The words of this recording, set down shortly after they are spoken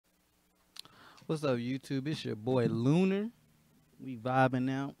What's up, YouTube? It's your boy Lunar. We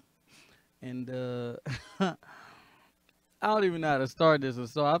vibing out, and I don't even know how to start this.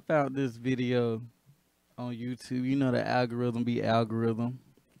 So I found this video on YouTube. You know the algorithm be algorithming,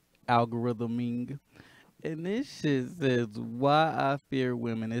 and this shit says "Why I Fear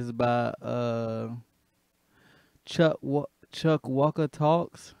Women." It's by Chuck Walker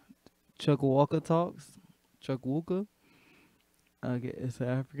Talks. Chuck Walker Talks. Chuck Walker. Okay, it's an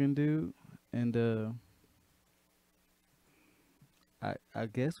African dude, and I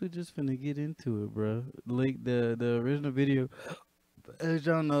guess we're just finna get into it, bro. Link the original video. As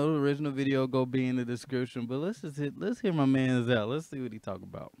y'all know, the original video go be in the description. But let's hear my man's out. Let's see what he talk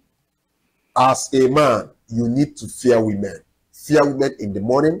about. As a man, you need to fear women. Fear women in the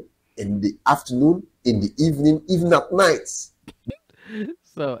morning, in the afternoon, in the evening, even at night.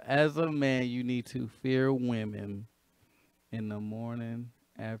 So as a man, you need to fear women in the morning,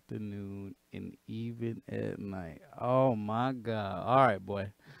 afternoon, and even at night. Oh my God! All right,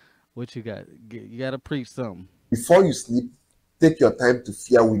 boy, what you got? You gotta preach something. Before you sleep, take your time to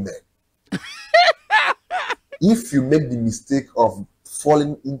fear women. If you make the mistake of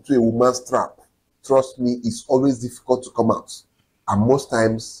falling into a woman's trap, trust me, it's always difficult to come out. And most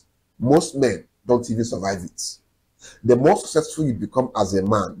times, most men don't even survive it. The more successful you become as a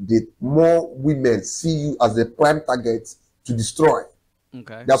man, the more women see you as a prime target to destroy.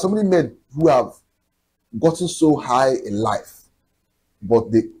 Okay. There are so many men who have gotten so high in life,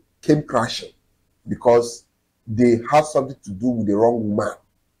 but they came crashing because they had something to do with the wrong woman.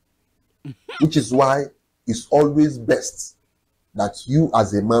 Which is why it's always best that you,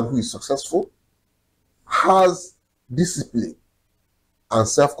 as a man who is successful, has discipline and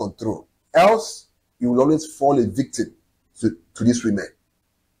self-control. Else, you will always fall a victim to these women.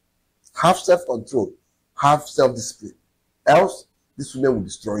 Have self-control, have self-discipline. Else, these women will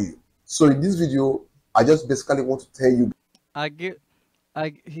destroy you. So in this video, I just basically want to tell you. I get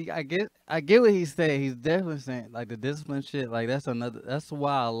what he's saying. He's definitely saying like the discipline shit. Like that's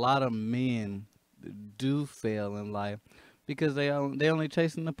why a lot of men do fail in life because they only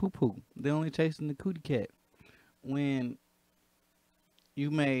chasing the poo poo. They only chasing the cootie cat. When you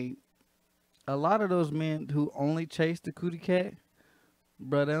made a lot of those men who only chase the cootie cat,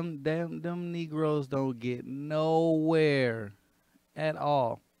 bro, them Negroes don't get nowhere at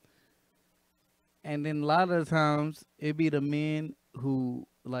all. And then a lot of the times it be the men who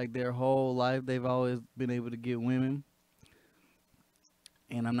like their whole life they've always been able to get women.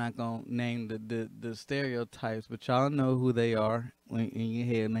 And I'm not gonna name the stereotypes, but y'all know who they are when in your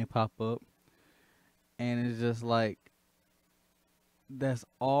head and they pop up. And it's just like that's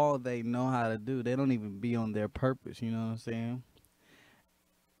all they know how to do. They don't even be on their purpose, you know what I'm saying?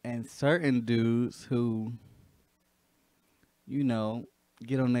 And certain dudes who, you know,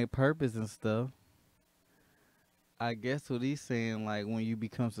 get on their purpose and stuff, I guess what he's saying, like when you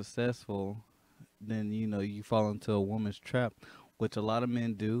become successful, then you know you fall into a woman's trap, which a lot of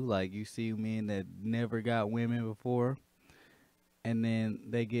men do. Like you see men that never got women before, and then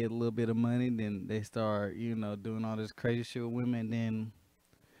they get a little bit of money, then they start, you know, doing all this crazy shit with women. And then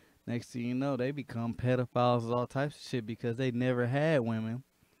next thing you know, they become pedophiles and all types of shit because they never had women,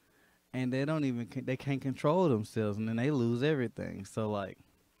 and they can't control themselves, and then they lose everything. So like,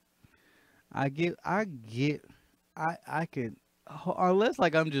 I get I could unless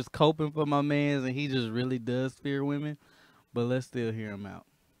like I'm just coping for my man's and he just really does fear women, but let's still hear him out.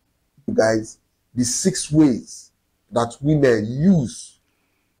 You guys, the 6 ways that women use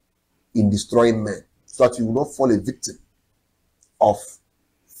in destroying men so that you will not fall a victim of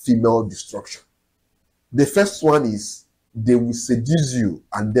female destruction. The first one is they will seduce you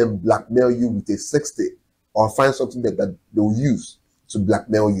and then blackmail you with a sex tape or find something that they will use to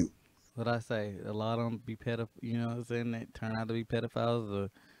blackmail you. What I say, a lot of them be you know what I'm saying, they turn out to be pedophiles or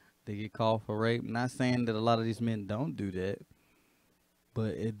they get called for rape. I'm not saying that a lot of these men don't do that,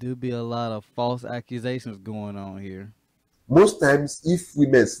 but it do be a lot of false accusations going on here. Most times, if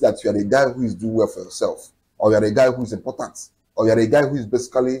women see that you are a guy who is doing well for yourself, or you are a guy who is important, or you are a guy who is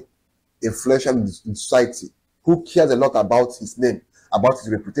basically influential in society, who cares a lot about his name, about his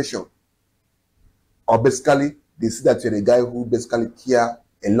reputation, or basically they see that you're a guy who basically care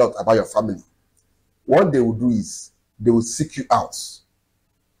a lot about your family, what they will do is they will seek you out.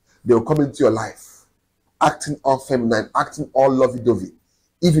 They will come into your life, acting all feminine, acting all lovey-dovey.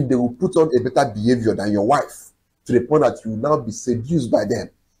 Even they will put on a better behavior than your wife, to the point that you will now be seduced by them,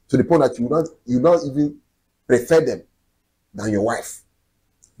 to the point that you will not even prefer them than your wife.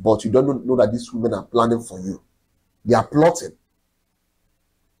 But you don't know that these women are planning for you. They are plotting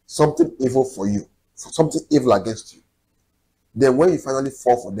something evil for you, something evil against you. Then when you finally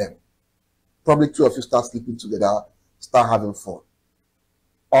fall for them, Probably two of you start sleeping together, start having fun.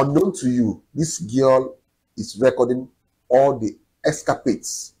 Unknown to you, this girl is recording all the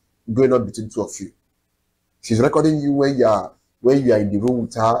escapades going on between two of you. She's recording you when you are in the room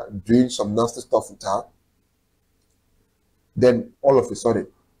with her, doing some nasty stuff with her. Then all of a sudden,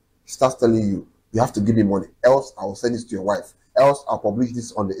 she starts telling you, you have to give me money, else I will send this to your wife, else I'll publish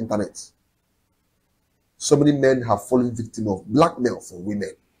this on the internet. So many men have fallen victim of blackmail from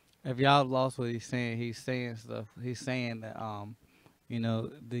women. If y'all lost what he's saying stuff. He's saying that you know,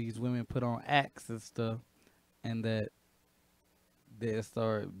 these women put on acts and stuff, and that they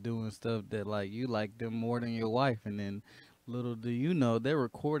start doing stuff that like you like them more than your wife, and then little do you know they're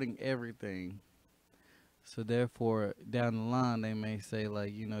recording everything. So therefore, down the line, they may say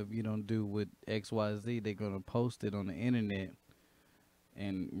like, you know, if you don't do what X Y Z, they're gonna post it on the internet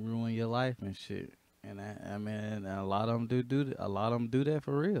and ruin your life and shit. And I mean, a lot of them a lot of them do that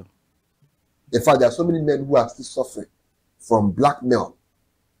for real. In fact, there are so many men who are still suffering from blackmail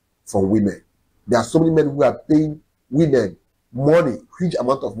from women. There are so many men who are paying women money, huge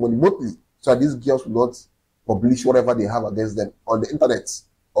amount of money monthly, so that these girls will not publish whatever they have against them on the internet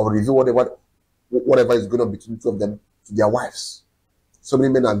or reveal whatever is going on between two of them to their wives. So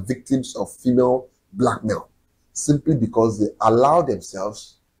many men are victims of female blackmail simply because they allow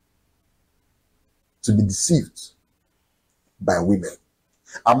themselves to be deceived by women.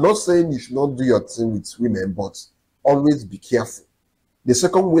 I'm not saying you should not do your thing with women, but always be careful. The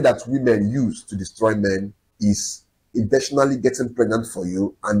second way that women use to destroy men is intentionally getting pregnant for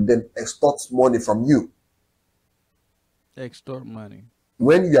you and then extort money from you. Extort money.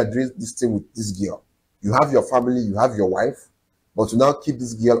 When you are doing this thing with this girl, you have your family, you have your wife, but you now keep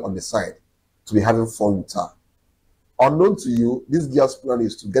this girl on the side to be having fun with her. Unknown to you, this girl's plan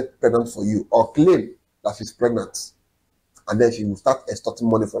is to get pregnant for you or claim that she's pregnant. And then she will start extorting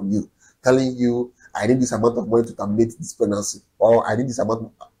money from you, telling you, I need this amount of money to terminate this pregnancy, or I need this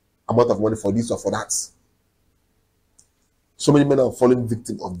amount of money for this or for that. So many men are falling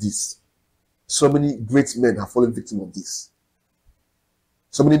victim of this. So many great men are falling victim of this.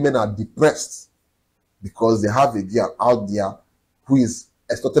 So many men are depressed because they have a girl out there who is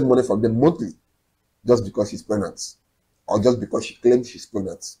extorting money from them monthly just because she's pregnant or just because she claims she's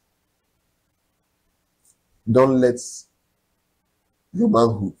pregnant. Don't let your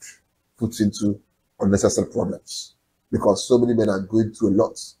manhood put into unnecessary problems, because so many men are going through a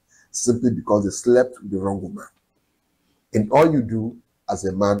lot simply because they slept with the wrong woman. And all you do as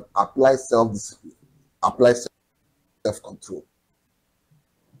a man, apply self-discipline, apply self-control.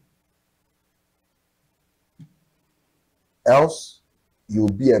 Else, you'll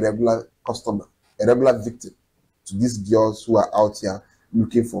be a regular customer, a regular victim to these girls who are out here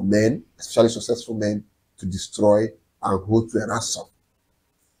looking for men, especially successful men, to destroy and hold to a ransom.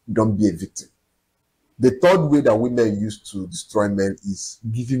 Don't be a victim. The third way that women use to destroy men is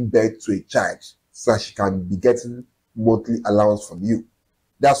giving birth to a child so that she can be getting monthly allowance from you.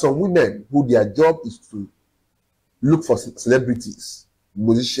 There are some women who their job is to look for celebrities,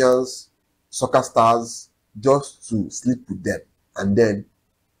 musicians, soccer stars, just to sleep with them and then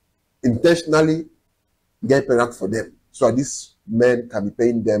intentionally get pregnant for them so that these men can be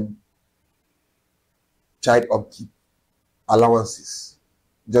paying them child upkeep allowances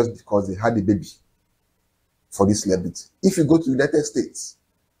just because they had a baby for this celebrity. If you go to the United States,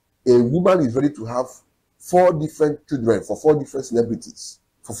 a woman is ready to have 4 different children for 4 different celebrities,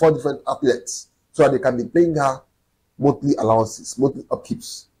 for 4 different athletes, so that they can be paying her monthly allowances, monthly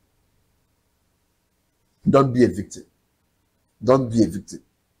upkeeps. Don't be a victim. Don't be a victim.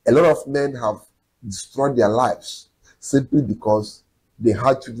 A lot of men have destroyed their lives simply because they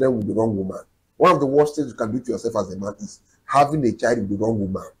had children with the wrong woman. One of the worst things you can do to yourself as a man is having a child with the wrong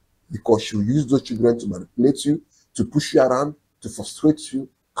woman, because she'll use those children to manipulate you, to push you around, to frustrate you,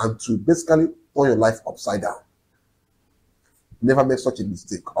 and to basically turn your life upside down. Never make such a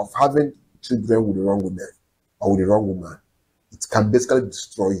mistake of having children with the wrong woman or with the wrong woman. It can basically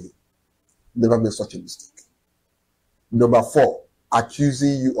destroy you. Never make such a mistake. Number 4,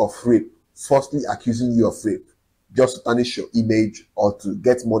 accusing you of rape. Falsely accusing you of rape, just to tarnish your image or to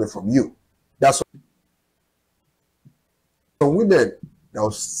get money from you. That's some women that will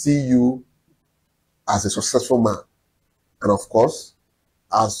see you as a successful man. And of course,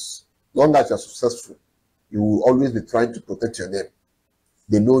 as long as you're successful, you will always be trying to protect your name.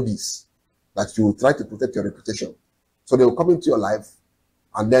 They know this, that you will try to protect your reputation. So they will come into your life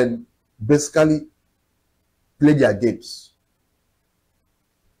and then basically play their games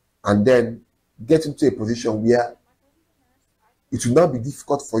and then get into a position where it will now be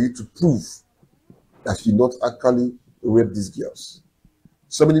difficult for you to prove that you not actually rape these girls.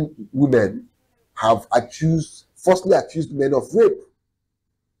 So many women have falsely accused men of rape,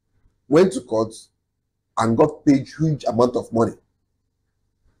 went to court and got paid huge amount of money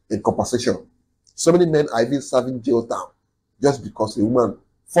in compensation. So many men are even serving jail time just because a woman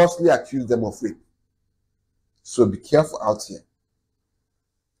falsely accused them of rape. So be careful out here.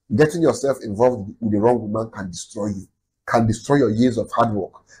 Getting yourself involved with the wrong woman can destroy you, can destroy your years of hard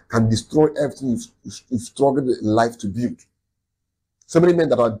work, can destroy everything you've struggled in life to build. So many men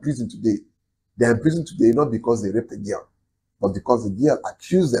that are in prison today, they are in prison today not because they raped a girl, but because the girl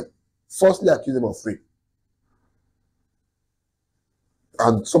accused them, falsely accused them of rape.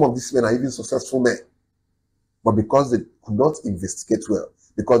 And some of these men are even successful men, but because they could not investigate well,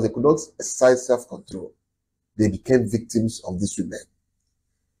 because they could not exercise self-control, they became victims of these women.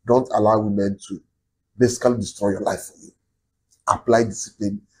 Don't allow women to basically destroy your life for you. Apply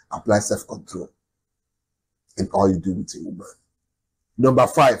discipline, apply self-control in all you do with a woman. Number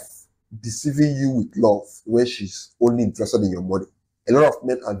 5, deceiving you with love when she's only interested in your money. A lot of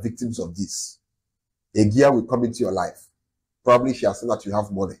men are victims of this. A girl will come into your life. Probably she has seen that you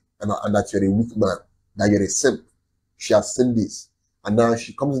have money and that you're a weak man, that you're a simp. She has seen this. And now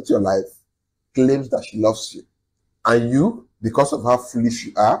she comes into your life, claims that she loves you. And you, because of how foolish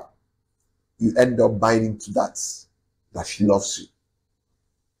you are, you end up buying into that she loves you.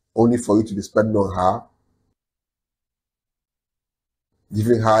 Only for you to be spending on her,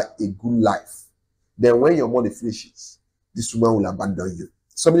 giving her a good life. Then when your money finishes, this woman will abandon you.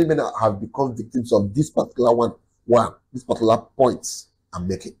 So many men have become victims of this particular this particular point I'm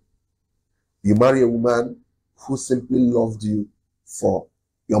making. You marry a woman who simply loved you for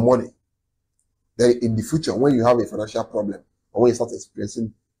your money. Then in the future, when you have a financial problem, or when you start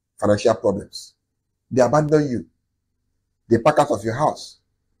experiencing financial problems, they abandon you. They pack out of your house.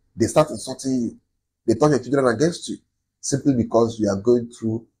 They start insulting you. They turn your children against you simply because you are going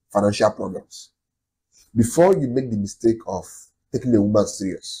through financial problems. Before you make the mistake of taking a woman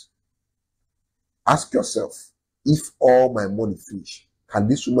serious, ask yourself, if all my money finish, can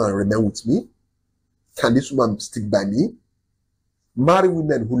this woman remain with me? Can this woman stick by me? Marry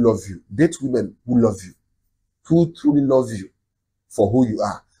women who love you. Date women who love you, who truly love you for who you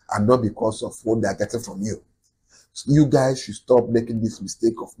are and not because of what they are getting from you. So you guys should stop making this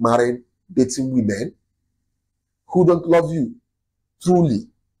mistake of dating women who don't love you truly.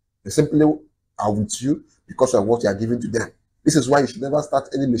 They simply are with you because of what you are giving to them. This is why you should never start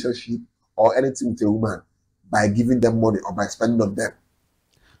any relationship or anything with a woman by giving them money or by spending on them.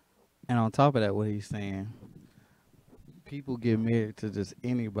 And on top of that, what he's saying, people get married to just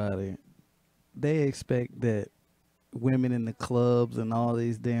anybody. They expect that women in the clubs and all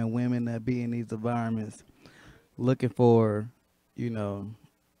these damn women that be in these environments looking for,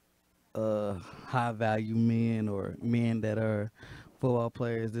 high value men or men that are football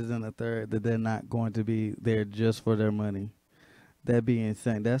players, this and the third, that they're not going to be there just for their money. That be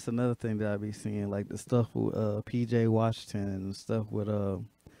insane. That's another thing that I be seeing, like the stuff with PJ Washington and stuff with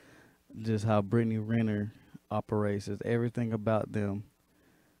just how Brittany Renner operates. Is everything about them.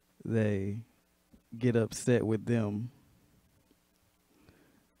 They get upset with them.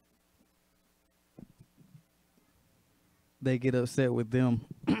 They get upset with them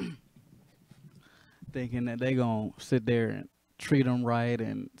thinking that they gonna sit there and treat them right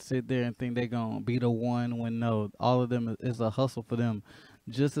and sit there and think they gonna be the one when no, all of them is a hustle for them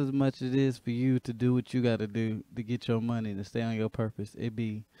just as much as it is for you to do what you gotta do to get your money, to stay on your purpose. It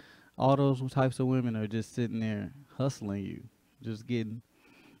be all those types of women are just sitting there hustling you, just getting,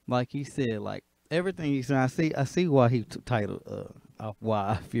 like he said, like everything he said. I see why he titled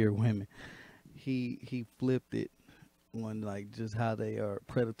why I fear women. He flipped it on like just how they are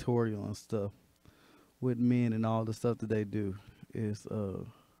predatory and stuff with men and all the stuff that they do. Is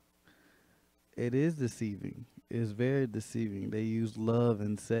it is deceiving. It's very deceiving. They use love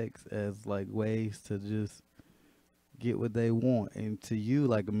and sex as like ways to just get what they want. And to you,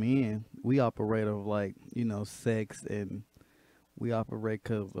 like men, we operate of like, sex, and we operate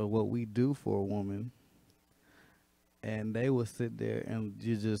because of what we do for a woman. And they will sit there and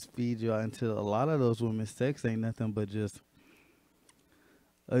you just feed you out until a lot of those women, sex ain't nothing but just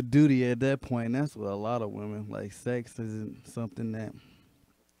a duty at that point. And that's what a lot of women like. Sex isn't something that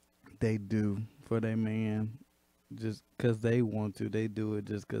they do for their man just because they want to. They do it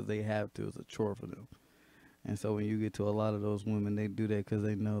just because they have to. It's a chore for them. And so when you get to a lot of those women, they do that because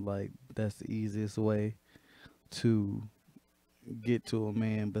they know like that's the easiest way to get to a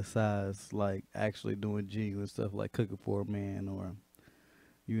man besides like actually doing genuine stuff like cooking for a man or,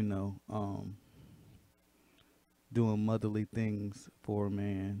 you know, doing motherly things for a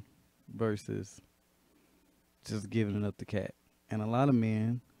man versus just giving it up the cat. And a lot of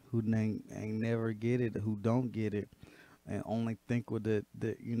men who ain't never get it, who don't get it, and only think with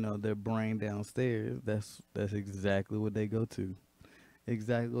their brain downstairs. That's exactly what they go to.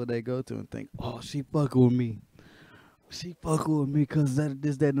 Exactly what they go to and think, oh, she fucking with me. She fucking with me because that,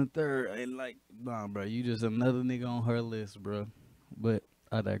 this, that, and the third. And like, nah, bro, you just another nigga on her list, bro. But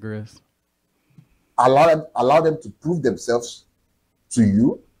I digress. Allow them to prove themselves to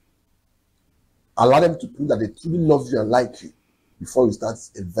you. Allow them to prove that they truly love you and like you before you start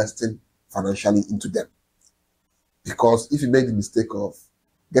investing financially into them. Because if you make the mistake of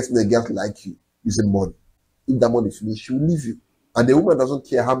getting a girl like you using money, if that money finishes, she will leave you. And the woman doesn't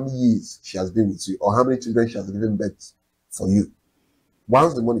care how many years she has been with you or how many children she has given birth for you.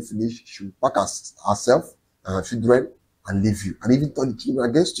 Once the money finishes, she will pack herself and her children and leave you, and even turn the children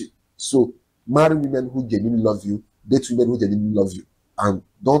against you. So marry women who genuinely love you, date women who genuinely love you, and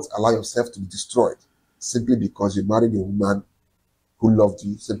don't allow yourself to be destroyed simply because you married a woman who loved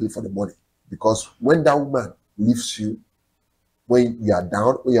you simply for the money. Because when that woman leaves you, when you are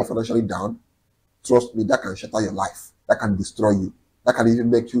down, when you are financially down, trust me, that can shatter your life. That can destroy you. That can even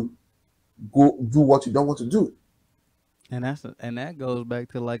make you go do what you don't want to do. And that goes back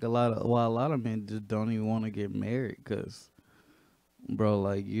to like a lot of men just don't even want to get married because, bro,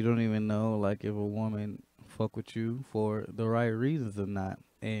 like you don't even know like if a woman fuck with you for the right reasons or not,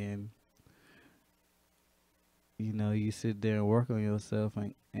 and you sit there and work on yourself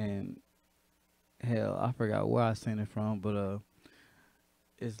and hell, I forgot where I seen it from, but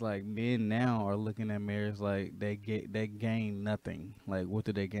it's like men now are looking at marriage like they gain nothing. Like what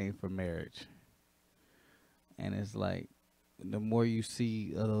do they gain from marriage? And it's like the more you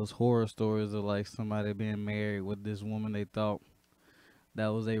see of those horror stories of like somebody being married with this woman they thought that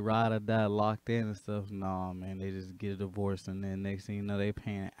was a ride or die locked in and stuff. Nah, man, they just get a divorce and then next thing you know they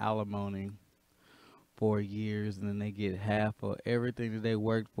paying alimony for years and then they get half of everything that they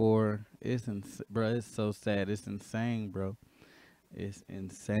worked for. Bro. It's so sad. It's insane, bro. It's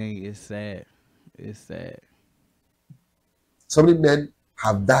insane. It's sad. It's sad. So many men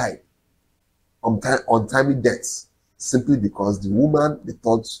have died untimely deaths simply because the woman they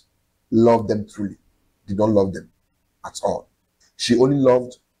thought loved them truly did not love them at all. She only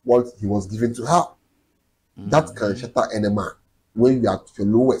loved what he was giving to her. That can shatter any man when you are at your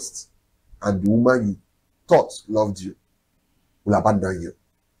lowest and the woman you thought loved you will abandon you.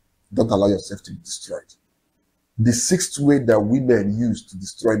 Don't allow yourself to be destroyed. The sixth way that women use to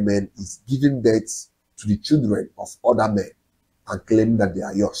destroy men is giving birth to the children of other men and claiming that they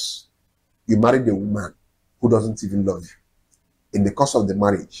are yours. You married a woman who doesn't even love you. In the course of the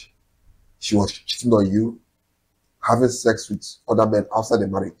marriage, she was cheating on you, having sex with other men outside the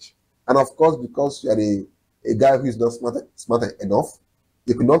marriage. And of course, because you are a guy who is not smart enough,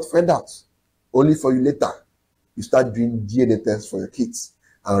 you could not find out. Only for you later, you start doing DNA tests for your kids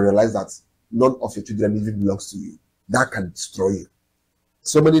and realize that none of your children even belongs to you. That can destroy you.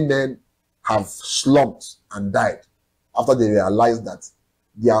 So many men have slumped and died after they realized that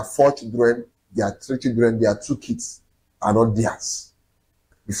their 4 children, their 3 children, their 2 kids are not theirs.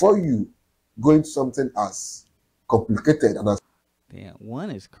 Before you go into something as complicated and as Damn,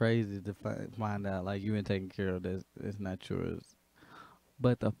 one is crazy to find out like you been taking care of this. It's not yours.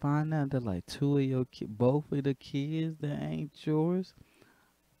 But to find out that like both of the kids that ain't yours,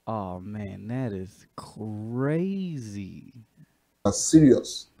 oh man, that is crazy.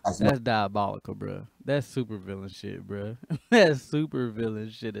 serious as That's diabolical, bro. That's super villain shit, bro. That's super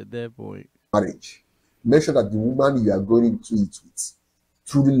villain shit at that point. marriage. Make sure that the woman you are going into it with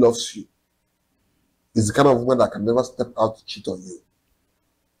truly loves you. Is the kind of woman that can never step out to cheat on you.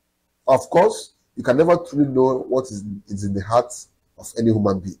 Of course, you can never truly know what is in the heart of any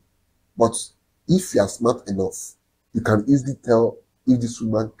human being. But if you are smart enough, you can easily tell if this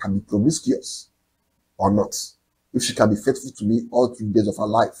woman can be promiscuous or not. If she can be faithful to me all 3 days of her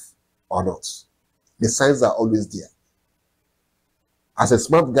life or not. The signs are always there. As a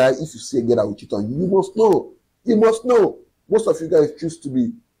smart guy, if you see a girl that will cheat on you, you must know. You must know. Most of you guys choose to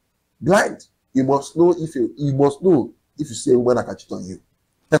be blind. You must know if you see a woman that can cheat on you.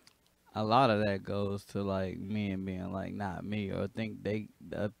 A lot of that goes to like men being like, not me, or I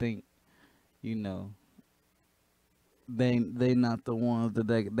think, you know, they not the ones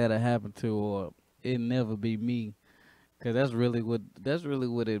that'll happen to, or it never be me. Cause that's really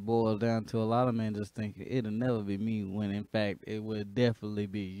what it boils down to. A lot of men just think it'll never be me when in fact it will definitely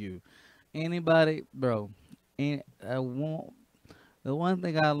be you. Anybody, bro. And I won't. The one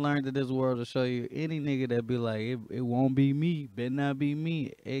thing I learned in this world to show you, any nigga that be like, it won't be me, better not be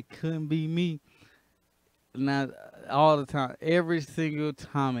me, it couldn't be me. Not all the time, every single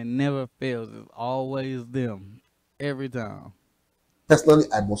time, it never fails. It's always them, every time. Personally,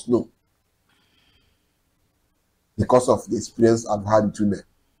 I must know because of the experience I've had with women,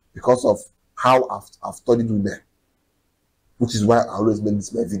 because of how I've studied women, which is why I always make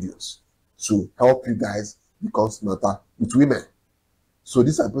these my videos to help you guys become smarter with women. So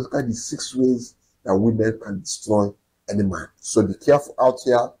these are basically the 6 ways that women can destroy any man. So be careful out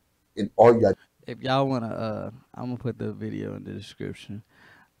here in all your. If y'all wanna, I'm gonna put the video in the description.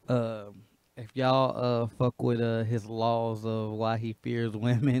 If y'all fuck with his laws of why he fears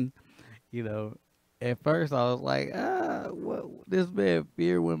women, you know, at first I was like, what this man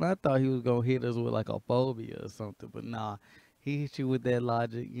fear women? I thought he was gonna hit us with like a phobia or something, but nah, he hit you with that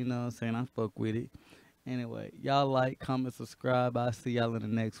logic. You know what I'm saying? I fuck with it. Anyway, y'all like, comment, subscribe. I'll see y'all in the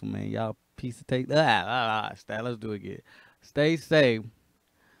next one, man. Y'all piece of tape. Let's do it again. Stay safe,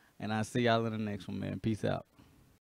 and I'll see y'all in the next one, man. Peace out.